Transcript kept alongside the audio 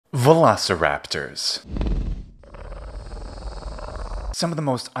Velociraptors. Some of the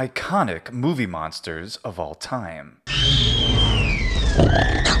most iconic movie monsters of all time.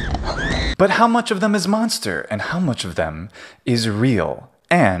 But how much of them is monster and how much of them is real?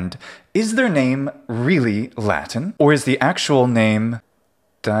 And is their name really Latin? Or is the actual name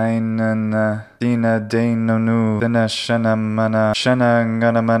Assalamu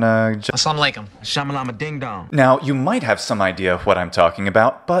alaikum. Shamalama ding dong. Now, you might have some idea of what I'm talking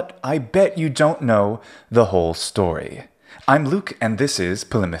about, but I bet you don't know the whole story. I'm Luke, and this is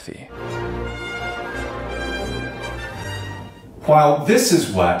polýMATHY. While this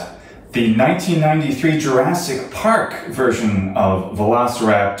is what the 1993 Jurassic Park version of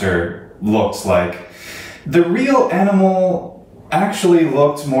Velociraptor looked like, the real animal actually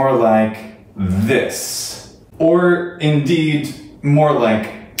looked more like this. Or indeed, more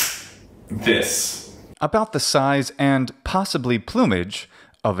like this. About the size and possibly plumage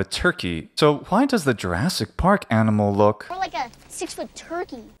of a turkey. So why does the Jurassic Park animal look more like a 6-foot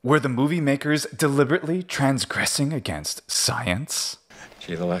turkey? Were the movie makers deliberately transgressing against science?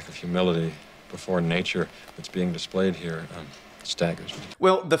 Gee, the lack of humility before nature that's being displayed here staggers me.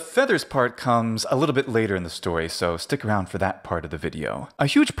 Well, the feathers part comes a little bit later in the story, so stick around for that part of the video. A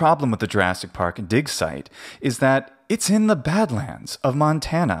huge problem with the Jurassic Park dig site is that it's in the Badlands of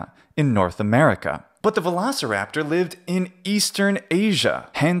Montana in North America. But the Velociraptor lived in Eastern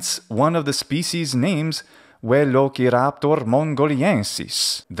Asia, hence one of the species' names, Utahraptor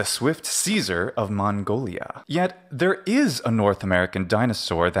mongoliensis, the swift Caesar of Mongolia. Yet there is a North American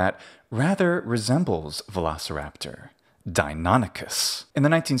dinosaur that rather resembles Velociraptor. Deinonychus. In the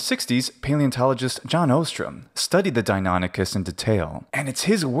 1960s, paleontologist John Ostrom studied the Deinonychus in detail, and it's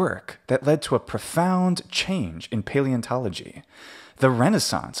his work that led to a profound change in paleontology. The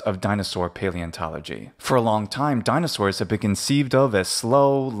renaissance of dinosaur paleontology. For a long time, dinosaurs have been conceived of as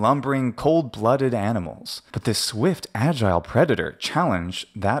slow, lumbering, cold-blooded animals. But this swift, agile predator challenged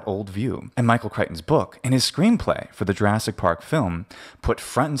that old view. And Michael Crichton's book, and his screenplay for the Jurassic Park film, put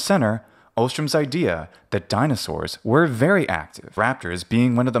front and center Ostrom's idea that dinosaurs were very active, raptors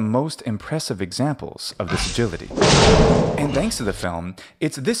being one of the most impressive examples of this agility. And thanks to the film,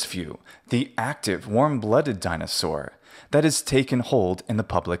 it's this view, the active, warm-blooded dinosaur, that has taken hold in the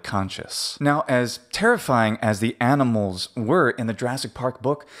public conscious. Now, as terrifying as the animals were in the Jurassic Park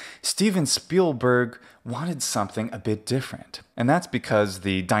book, Steven Spielberg wanted something a bit different. And that's because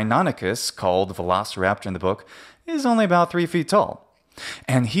the Deinonychus, called Velociraptor in the book, is only about 3 feet tall.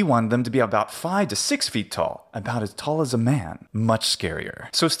 And he wanted them to be about 5 to 6 feet tall, about as tall as a man. Much scarier.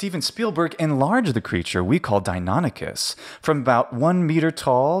 So Steven Spielberg enlarged the creature we call Deinonychus from about 1 meter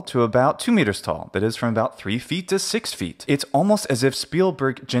tall to about 2 meters tall. That is, from about 3 feet to 6 feet. It's almost as if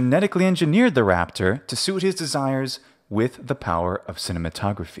Spielberg genetically engineered the raptor to suit his desires with the power of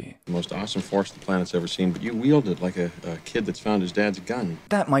cinematography. The most awesome force the planet's ever seen, but you wield it like a kid that's found his dad's gun.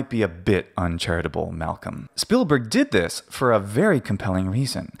 That might be a bit uncharitable, Malcolm. Spielberg did this for a very compelling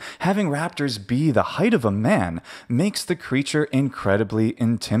reason. Having raptors be the height of a man makes the creature incredibly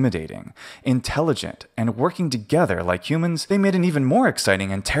intimidating, intelligent, and working together like humans. They made an even more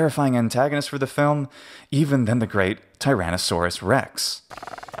exciting and terrifying antagonist for the film, even than the great Tyrannosaurus Rex.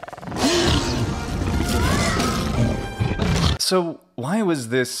 So why was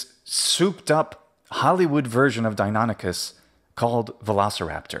this souped-up Hollywood version of Deinonychus called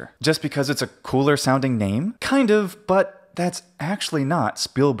Velociraptor? Just because it's a cooler-sounding name? Kind of, but that's actually not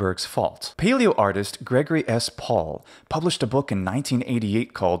Spielberg's fault. Paleo artist Gregory S. Paul published a book in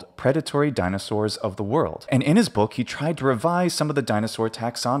 1988 called Predatory Dinosaurs of the World. And in his book, he tried to revise some of the dinosaur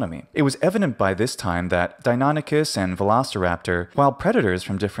taxonomy. It was evident by this time that Deinonychus and Velociraptor, while predators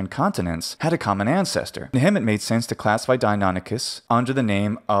from different continents, had a common ancestor. To him, it made sense to classify Deinonychus under the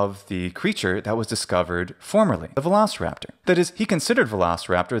name of the creature that was discovered formerly, the Velociraptor. That is, he considered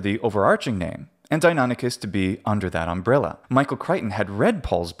Velociraptor the overarching name, and Deinonychus to be under that umbrella. Michael Crichton had read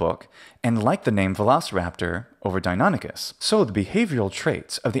Paul's book and liked the name Velociraptor over Deinonychus. So the behavioral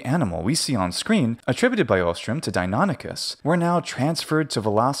traits of the animal we see on screen, attributed by Ostrom to Deinonychus, were now transferred to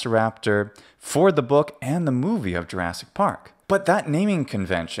Velociraptor for the book and the movie of Jurassic Park. But that naming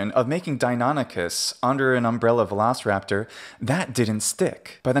convention of making Deinonychus under an umbrella Velociraptor, that didn't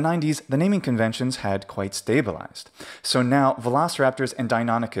stick. By the 90s, the naming conventions had quite stabilized. So now, Velociraptors and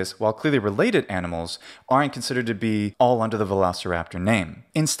Deinonychus, while clearly related animals, aren't considered to be all under the Velociraptor name.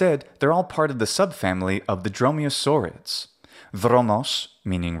 Instead, they're all part of the subfamily of the Dromaeosaurids. Dromos,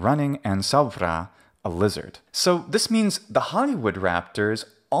 meaning running, and Sauvra, a lizard. So this means the Hollywood raptors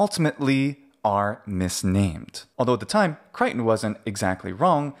ultimately are misnamed. Although at the time, Crichton wasn't exactly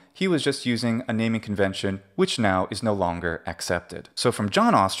wrong, he was just using a naming convention which now is no longer accepted. So from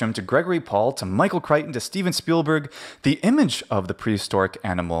John Ostrom to Gregory Paul to Michael Crichton to Steven Spielberg, the image of the prehistoric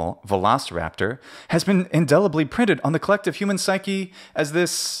animal Velociraptor has been indelibly printed on the collective human psyche as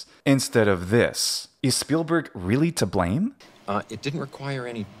this instead of this. Is Spielberg really to blame? It didn't require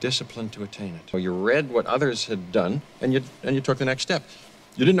any discipline to attain it. So you read what others had done, and you took the next step.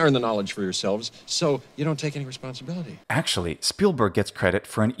 You didn't earn the knowledge for yourselves, so you don't take any responsibility. Actually, Spielberg gets credit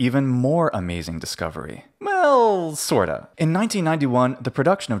for an even more amazing discovery. Well, sorta. In 1991, the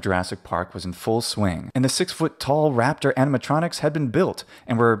production of Jurassic Park was in full swing, and the 6-foot-tall raptor animatronics had been built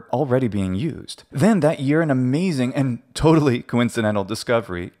and were already being used. Then that year, an amazing and totally coincidental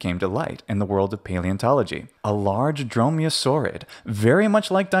discovery came to light in the world of paleontology. A large dromaeosaurid, very much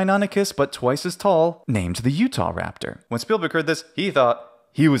like Deinonychus but twice as tall, named the Utahraptor. When Spielberg heard this, he thought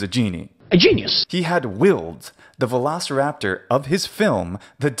he was a genie. A genius. He had willed the velociraptor of his film,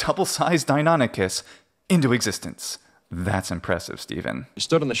 the double-sized Deinonychus, into existence. That's impressive, Stephen. You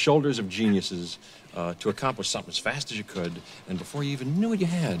stood on the shoulders of geniuses to accomplish something as fast as you could, and before you even knew what you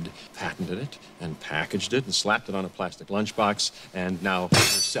had, patented it, and packaged it, and slapped it on a plastic lunchbox, and now you're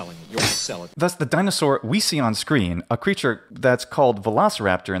selling it. You want to sell it. Thus, the dinosaur we see on screen, a creature that's called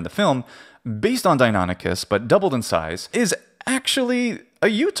Velociraptor in the film, based on Deinonychus, but doubled in size, is actually a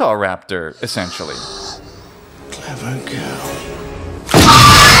Utahraptor, essentially. Clever girl.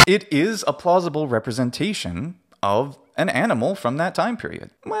 It is a plausible representation of an animal from that time period.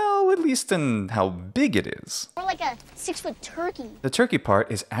 Well, at least in how big it is. More like a 6-foot turkey. The turkey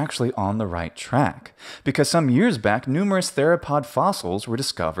part is actually on the right track, because some years back, numerous theropod fossils were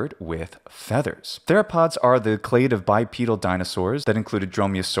discovered with feathers. Theropods are the clade of bipedal dinosaurs that included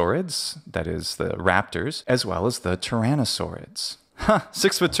dromaeosaurids, that is, the raptors, as well as the tyrannosaurids. Huh,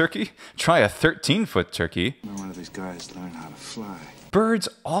 6-foot turkey? Try a 13-foot turkey. One of these guys learn how to fly. Birds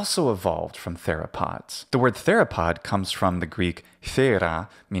also evolved from theropods. The word theropod comes from the Greek thera,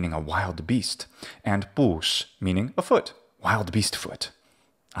 meaning a wild beast, and pous, meaning a foot. Wild beast foot.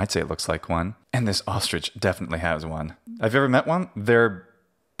 I'd say it looks like one. And this ostrich definitely has one. Have you ever met one? They're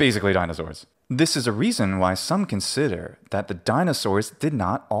basically dinosaurs. This is a reason why some consider that the dinosaurs did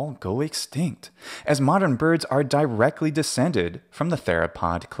not all go extinct, as modern birds are directly descended from the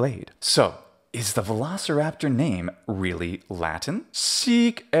theropod clade. So, is the Velociraptor name really Latin?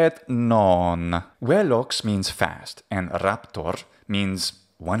 Sic et non. Velox means fast, and raptor means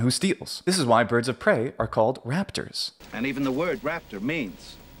one who steals. This is why birds of prey are called raptors. And even the word raptor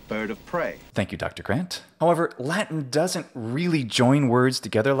means bird of prey. Thank you, Dr. Grant. However, Latin doesn't really join words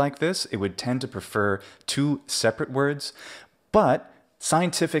together like this. It would tend to prefer two separate words, but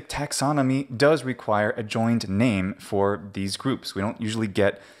scientific taxonomy does require a joined name for these groups. We don't usually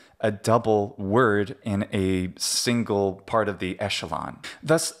get a double word in a single part of the echelon.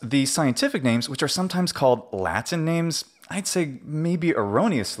 Thus, the scientific names, which are sometimes called Latin names, I'd say maybe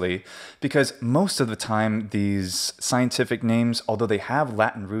erroneously, because most of the time these scientific names, although they have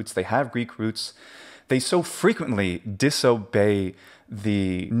Latin roots, they have Greek roots, they so frequently disobey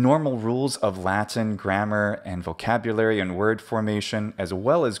the normal rules of Latin grammar and vocabulary and word formation, as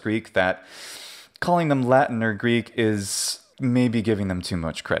well as Greek, that calling them Latin or Greek is maybe giving them too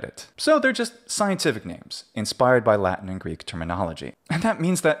much credit. So they're just scientific names, inspired by Latin and Greek terminology. And that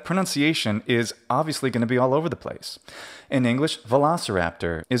means that pronunciation is obviously going to be all over the place. In English,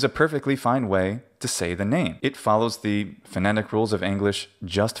 Velociraptor is a perfectly fine way to say the name. It follows the phonetic rules of English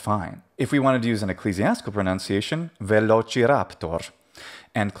just fine. If we wanted to use an ecclesiastical pronunciation, Velociraptor,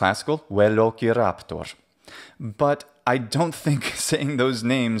 and classical, Velociraptor. But I don't think saying those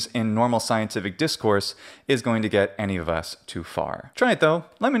names in normal scientific discourse is going to get any of us too far. Try it though,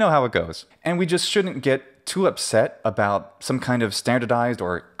 let me know how it goes. And we just shouldn't get too upset about some kind of standardized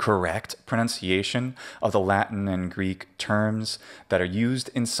or correct pronunciation of the Latin and Greek terms that are used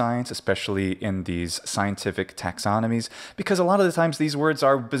in science, especially in these scientific taxonomies, because a lot of the times these words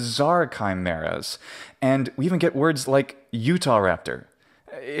are bizarre chimeras. And we even get words like Utahraptor.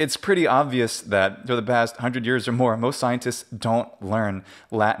 It's pretty obvious that for the past 100 years or more, most scientists don't learn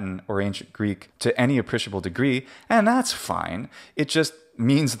Latin or ancient Greek to any appreciable degree, and that's fine. It just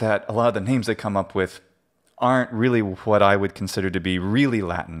means that a lot of the names they come up with aren't really what I would consider to be really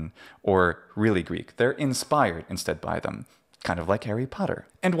Latin or really Greek. They're inspired instead by them, kind of like Harry Potter.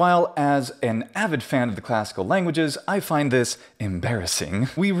 And while as an avid fan of the classical languages, I find this embarrassing,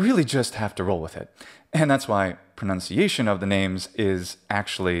 we really just have to roll with it. And that's why pronunciation of the names is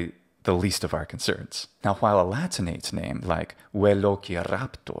actually the least of our concerns. Now, while a Latinate name like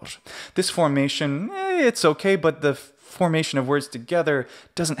Velociraptor, this formation, it's okay, but the formation of words together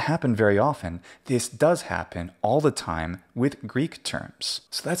doesn't happen very often. This does happen all the time with Greek terms.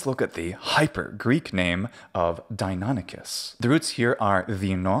 So let's look at the hyper-Greek name of Deinonychus. The roots here are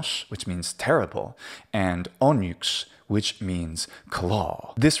deinos, which means terrible, and onyx, which means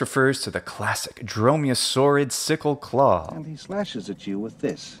claw. This refers to the classic dromaeosaurid sickle claw And he slashes at you with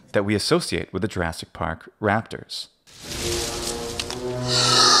this. that we associate with the Jurassic Park raptors.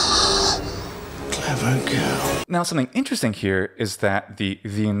 Clever girl. Now, something interesting here is that the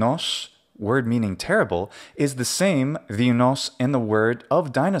deinos, word meaning terrible, is the same deinos in the word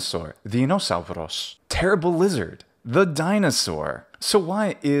of dinosaur, dinosaurs, terrible lizard, the dinosaur. So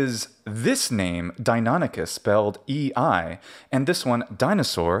why is this name Deinonychus spelled E-I and this one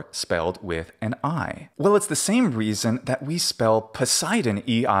dinosaur spelled with an I? Well, it's the same reason that we spell Poseidon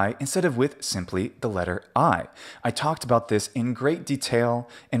E-I instead of with simply the letter I. I talked about this in great detail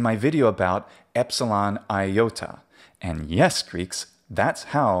in my video about epsilon iota. And yes, Greeks, that's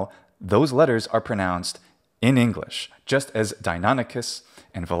how those letters are pronounced in English. Just as Deinonychus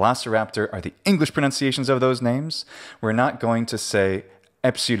and Velociraptor are the English pronunciations of those names, we're not going to say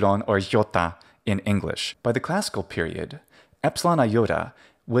epsilon or iota in English. By the classical period, epsilon iota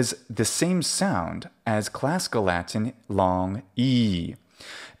was the same sound as classical Latin long E.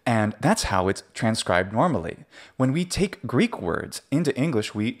 And that's how it's transcribed normally. When we take Greek words into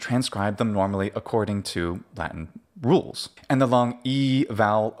English, we transcribe them normally according to Latin rules. And the long E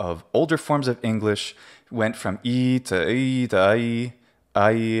vowel of older forms of English went from E to I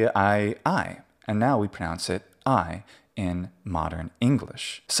to I. And now we pronounce it I in modern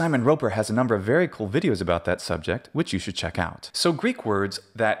English. Simon Roper has a number of very cool videos about that subject, which you should check out. So Greek words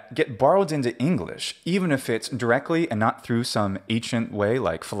that get borrowed into English, even if it's directly and not through some ancient way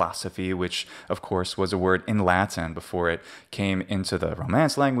like philosophy, which of course was a word in Latin before it came into the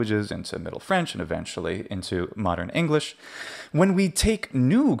Romance languages, into Middle French, and eventually into modern English. When we take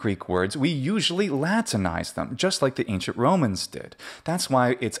new Greek words, we usually Latinize them, just like the ancient Romans did. That's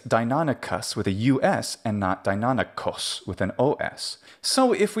why it's Deinonychus with a US and not Deinonychos with an OS.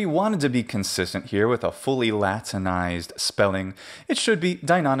 So if we wanted to be consistent here with a fully Latinized spelling, it should be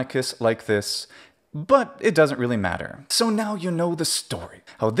Deinonychus like this, but it doesn't really matter. So now you know the story.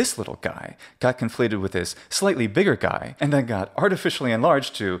 How this little guy got conflated with this slightly bigger guy, and then got artificially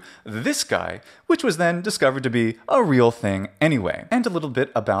enlarged to this guy, which was then discovered to be a real thing anyway. And a little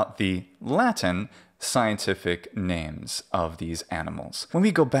bit about the Latin scientific names of these animals. When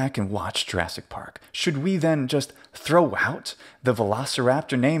we go back and watch Jurassic Park, should we then just throw out the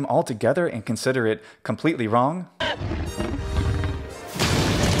Velociraptor name altogether and consider it completely wrong?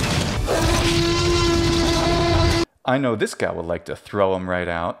 I know this guy would like to throw him right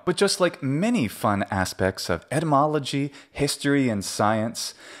out, but just like many fun aspects of etymology, history, and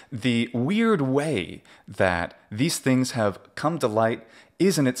science, the weird way that these things have come to light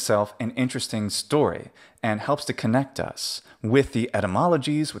is in itself an interesting story and helps to connect us with the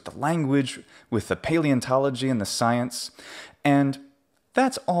etymologies, with the language, with the paleontology and the science, and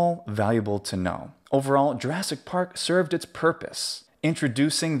that's all valuable to know. Overall, Jurassic Park served its purpose,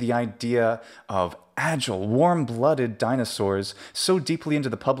 introducing the idea of agile, warm-blooded dinosaurs so deeply into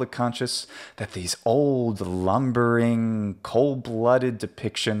the public conscious that these old, lumbering, cold-blooded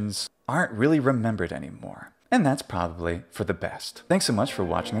depictions aren't really remembered anymore. And that's probably for the best. Thanks so much for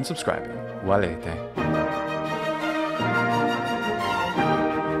watching and subscribing. Walete.